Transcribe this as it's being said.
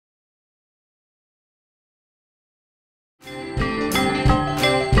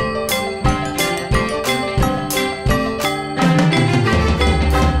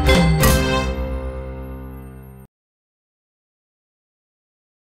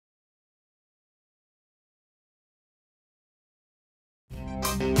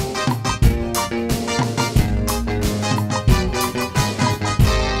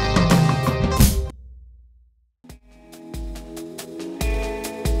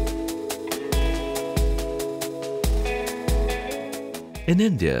In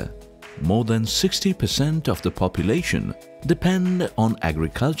India, more than 60% of the population depend on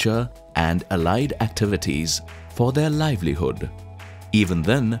agriculture and allied activities for their livelihood. Even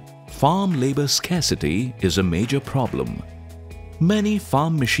then, farm labor scarcity is a major problem. Many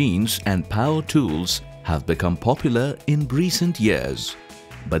farm machines and power tools have become popular in recent years.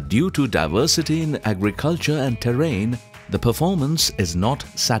 But due to diversity in agriculture and terrain, the performance is not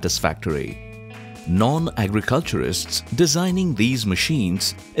satisfactory. Non-agriculturists designing these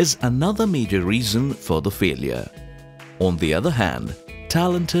machines is another major reason for the failure. On the other hand,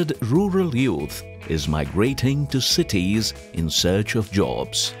 talented rural youth is migrating to cities in search of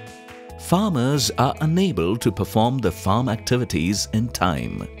jobs. Farmers are unable to perform the farm activities in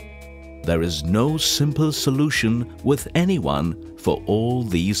time. There is no simple solution with anyone for all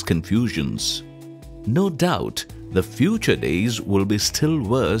these confusions. No doubt, the future days will be still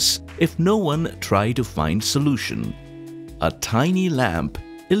worse if no one try to find solution. A tiny lamp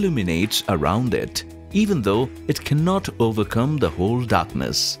illuminates around it, even though it cannot overcome the whole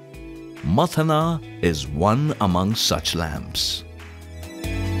darkness. Mathana is one among such lamps.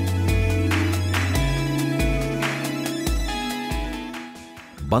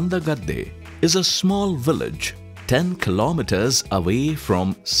 Bandagadde is a small village 10 kilometers away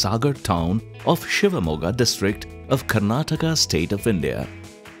from Sagar town of Shivamogga district of Karnataka state of India.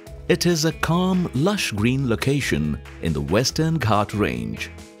 It is a calm, lush green location in the Western Ghat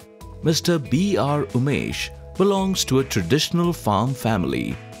range. Mr. B.R. Umesh belongs to a traditional farm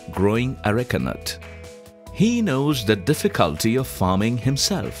family growing areca nut. He knows the difficulty of farming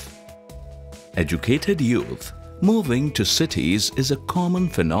himself. Educated youth moving to cities is a common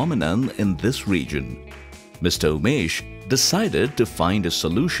phenomenon in this region. Mr. Umesh decided to find a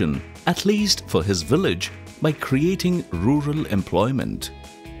solution, at least for his village, by creating rural employment.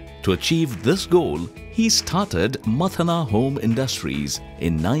 To achieve this goal, he started Mathana Home Industries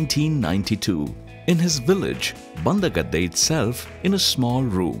in 1992 in his village, Bandagadde itself, in a small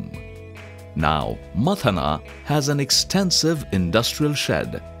room. Now, Mathana has an extensive industrial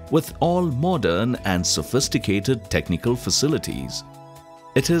shed with all modern and sophisticated technical facilities.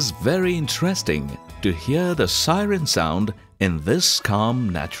 It is very interesting to hear the siren sound in this calm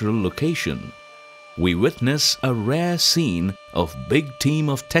natural location. We witness a rare scene of big team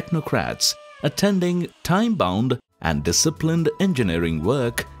of technocrats attending time-bound and disciplined engineering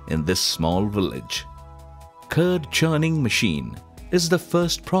work in this small village. Curd churning machine is the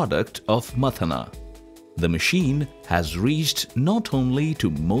first product of Mathana. The machine has reached not only to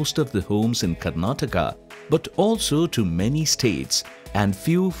most of the homes in Karnataka but also to many states and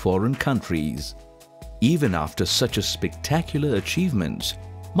few foreign countries. Even after such a spectacular achievements,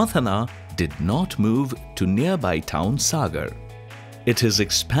 Mathana did not move to nearby town Sagar. It is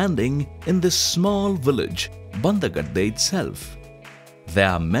expanding in this small village, Bandagadde itself. There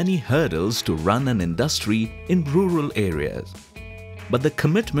are many hurdles to run an industry in rural areas. But the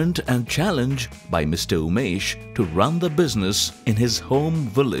commitment and challenge by Mr. Umesh to run the business in his home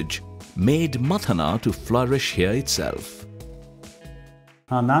village made Mathana to flourish here itself.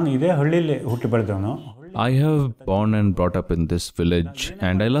 I have born and brought up in this village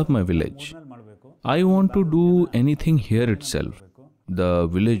and I love my village. I want to do anything here itself. The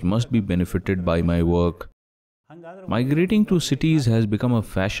village must be benefited by my work. Migrating to cities has become a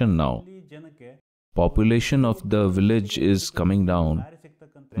fashion now. Population of the village is coming down.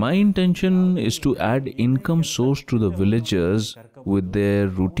 My intention is to add income source to the villagers with their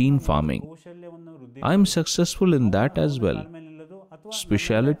routine farming. I am successful in that as well.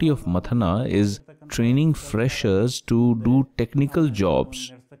 Speciality of Mathana is training freshers to do technical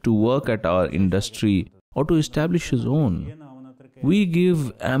jobs, to work at our industry or to establish his own. We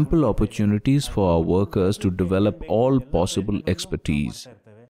give ample opportunities for our workers to develop all possible expertise.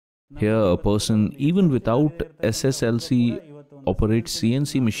 Here a person even without SSLC operates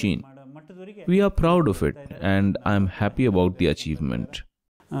CNC machine. We are proud of it and I am happy about the achievement.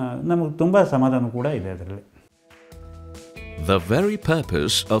 The very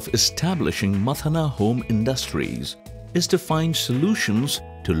purpose of establishing Mathana Home Industries is to find solutions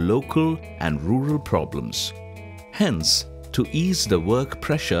to local and rural problems. Hence, to ease the work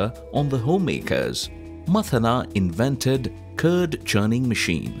pressure on the homemakers, Mathana invented curd churning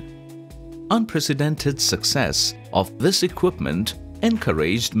machine. Unprecedented success of this equipment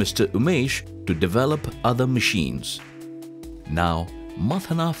encouraged Mr. Umesh to develop other machines. Now,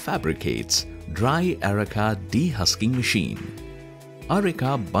 Mathana fabricates dry areca dehusking machine,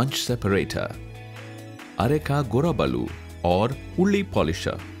 areca bunch separator, areca gorabalu or ulli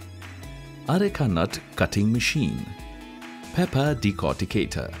polisher, areca nut cutting machine, pepper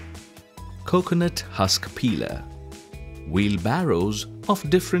decorticator, coconut husk peeler, wheelbarrows of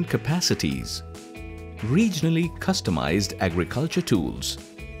different capacities, regionally customized agriculture tools,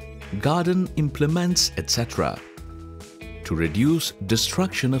 garden implements, etc. To reduce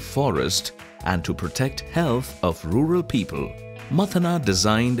destruction of forest and to protect health of rural people, Mathana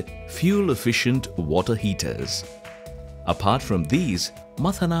designed fuel-efficient water heaters. Apart from these,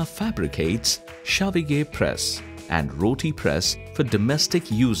 Mathana fabricates shavige press and roti press for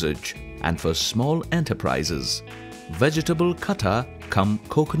domestic usage and for small enterprises, vegetable cutter cum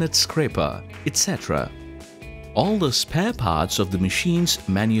coconut scraper, etc. All the spare parts of the machines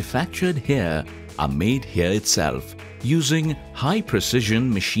manufactured here are made here itself using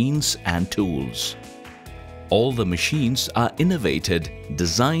high-precision machines and tools. All the machines are innovated,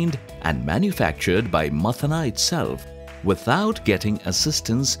 designed and manufactured by Mathana itself without getting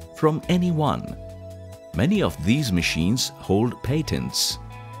assistance from anyone. Many of these machines hold patents.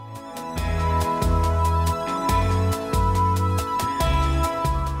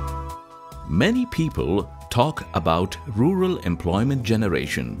 Many people talk about rural employment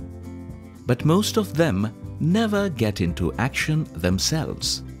generation, but most of them never get into action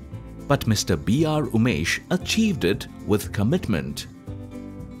themselves. But Mr. B.R. Umesh achieved it with commitment.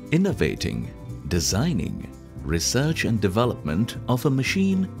 Innovating, designing, research and development of a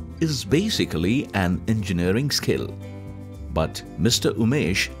machine is basically an engineering skill. But Mr.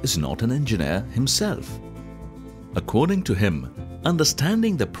 Umesh is not an engineer himself. According to him,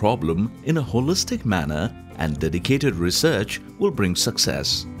 understanding the problem in a holistic manner and dedicated research will bring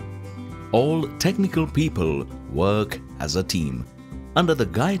success. All technical people work as a team under the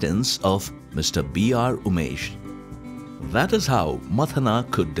guidance of Mr. B.R. Umesh. That is how Mathana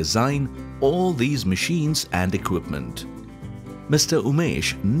could design all these machines and equipment. Mr.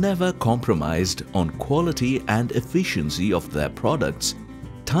 Umesh never compromised on quality and efficiency of their products,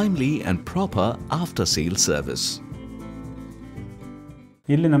 timely and proper after-sale service.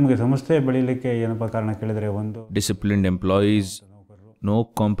 Disciplined employees, no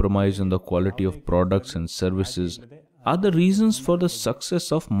compromise on the quality of products and services are the reasons for the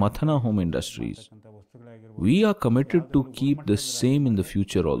success of Mathana Home Industries. We are committed to keep the same in the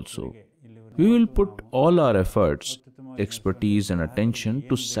future also. We will put all our efforts, expertise and attention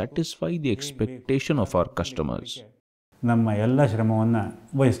to satisfy the expectation of our customers.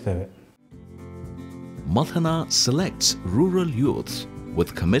 Mathana selects rural youths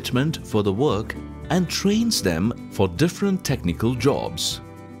with commitment for the work and trains them for different technical jobs.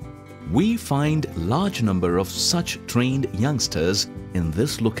 We find large number of such trained youngsters in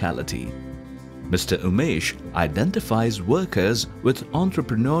this locality. Mr. Umesh identifies workers with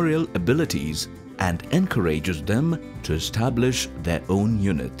entrepreneurial abilities and encourages them to establish their own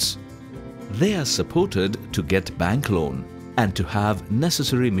units. They are supported to get bank loan and to have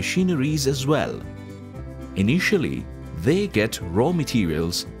necessary machineries as well. Initially, they get raw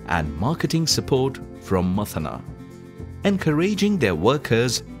materials and marketing support from Mathana. Encouraging their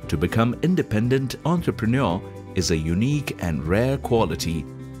workers to become independent entrepreneur is a unique and rare quality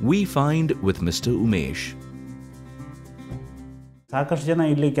we find with Mr. Umesh.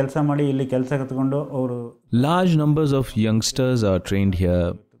 Large numbers of youngsters are trained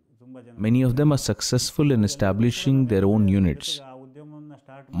here. Many of them are successful in establishing their own units.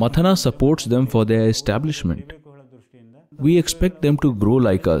 Mathana supports them for their establishment. We expect them to grow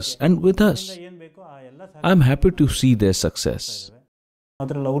like us and with us. I am happy to see their success.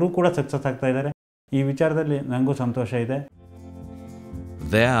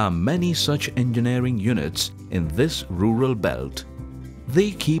 There are many such engineering units in this rural belt.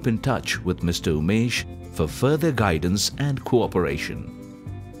 They keep in touch with Mr. Umesh for further guidance and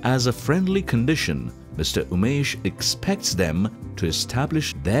cooperation. As a friendly condition, Mr. Umesh expects them to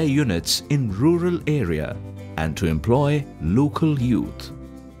establish their units in rural area and to employ local youth.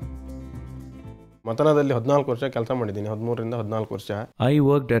 I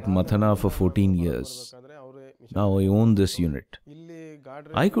worked at Mathana for 14 years. Now I own this unit.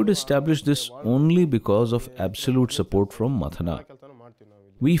 I could establish this only because of absolute support from Mathana.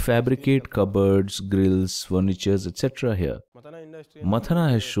 We fabricate cupboards, grills, furnitures, etc. here. Mathana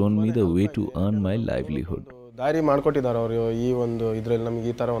has shown me the way to earn my livelihood.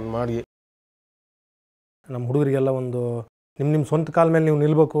 ನಮ್ಮ ಹುಡುಗರಿಗೆಲ್ಲ ಒಂದು ನಿಮ್ಮ ಸ್ವಂತ ಕಾಲ ಮೇಲೆ ನೀವು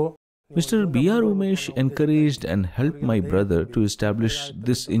ನಿಲ್ಲಬೇಕು. Mr. B.R. Umesh encouraged and helped my brother to establish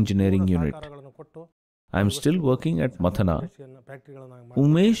this engineering unit. I am still working at Mathana.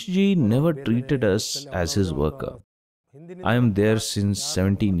 Umesh ji never treated us as his worker. I am there since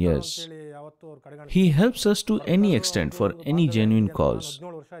 17 years. He helps us to any extent for any genuine cause.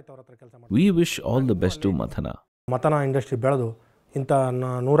 We wish all the best to Mathana. ಮಥಾನಾ industry ಬೆಳೆದು ಇಂಥ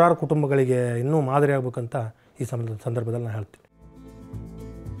ನೂರಾರು ಕುಟುಂಬಗಳಿಗೆ ಇನ್ನೂ ಮಾದರಿ ಆಗಬೇಕಂತ ಈ ಸಂದರ್ಭದಲ್ಲಿ ನಾನು ಹೇಳ್ತೀನಿ.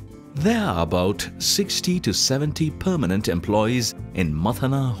 There are about 60 to 70 permanent employees in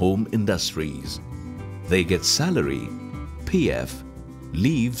Mathana Home Industries. They get salary, PF,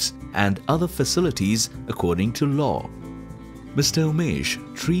 leaves and other facilities according to law. Mr. Umesh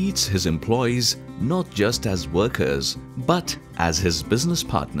treats his employees not just as workers but as his business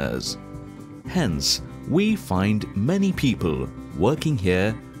partners. Hence, we find many people working here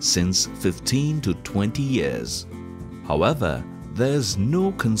since 15 to 20 years. However, there's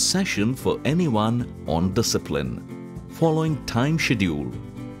no concession for anyone on discipline, following time schedule,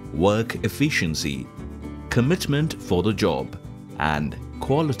 work efficiency, commitment for the job, and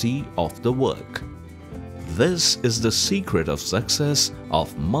quality of the work. This is the secret of success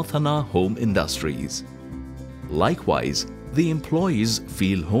of Mathana Home Industries. Likewise, the employees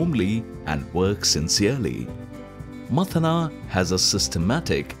feel homely and work sincerely. Mathana has a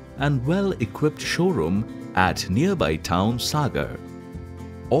systematic and well-equipped showroom at nearby town Sagar.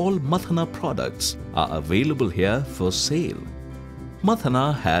 All Mathana products are available here for sale.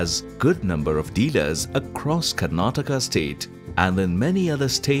 Mathana has good number of dealers across Karnataka state and in many other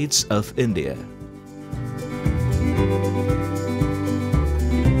states of India.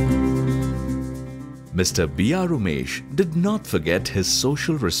 Mr. B.R. Umesh did not forget his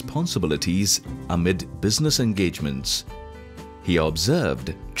social responsibilities amid business engagements. He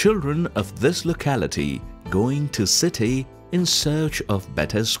observed children of this locality going to city in search of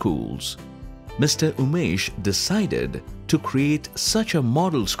better schools. Mr. Umesh decided to create such a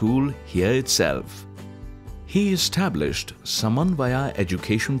model school here itself. He established Samanvaya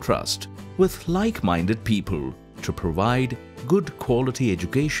Education Trust with like-minded people to provide good quality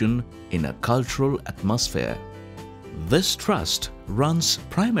education in a cultural atmosphere. This trust runs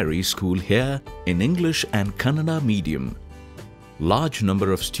primary school here in English and Kannada medium. Large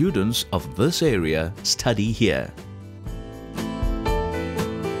number of students of this area study here.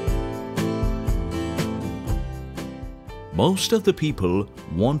 Most of the people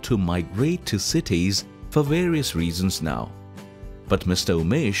want to migrate to cities for various reasons now. But Mr.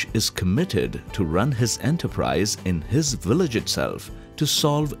 Umesh is committed to run his enterprise in his village itself to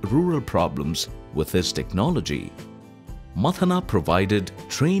solve rural problems with his technology. Mathana provided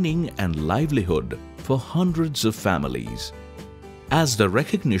training and livelihood for hundreds of families. As the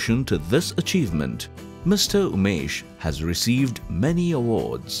recognition to this achievement, Mr. Umesh has received many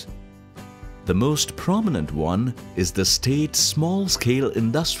awards. The most prominent one is the State Small Scale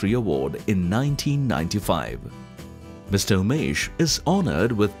Industry Award in 1995. Mr. Umesh is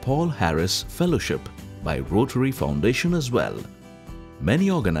honored with Paul Harris Fellowship by Rotary Foundation as well. Many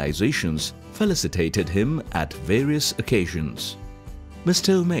organizations felicitated him at various occasions.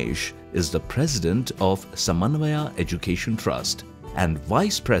 Mr. Umesh is the president of Samanvaya Education Trust and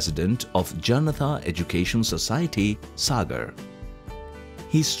vice president of Janatha Education Society, Sagar.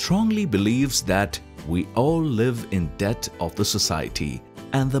 He strongly believes that we all live in debt of the society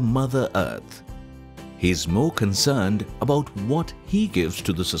and the Mother Earth. He is more concerned about what he gives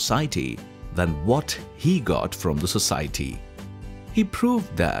to the society than what he got from the society. He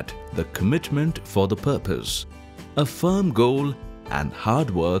proved that the commitment for the purpose, a firm goal and hard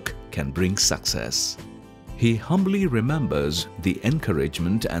work can bring success. He humbly remembers the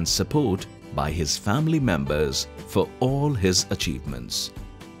encouragement and support by his family members for all his achievements.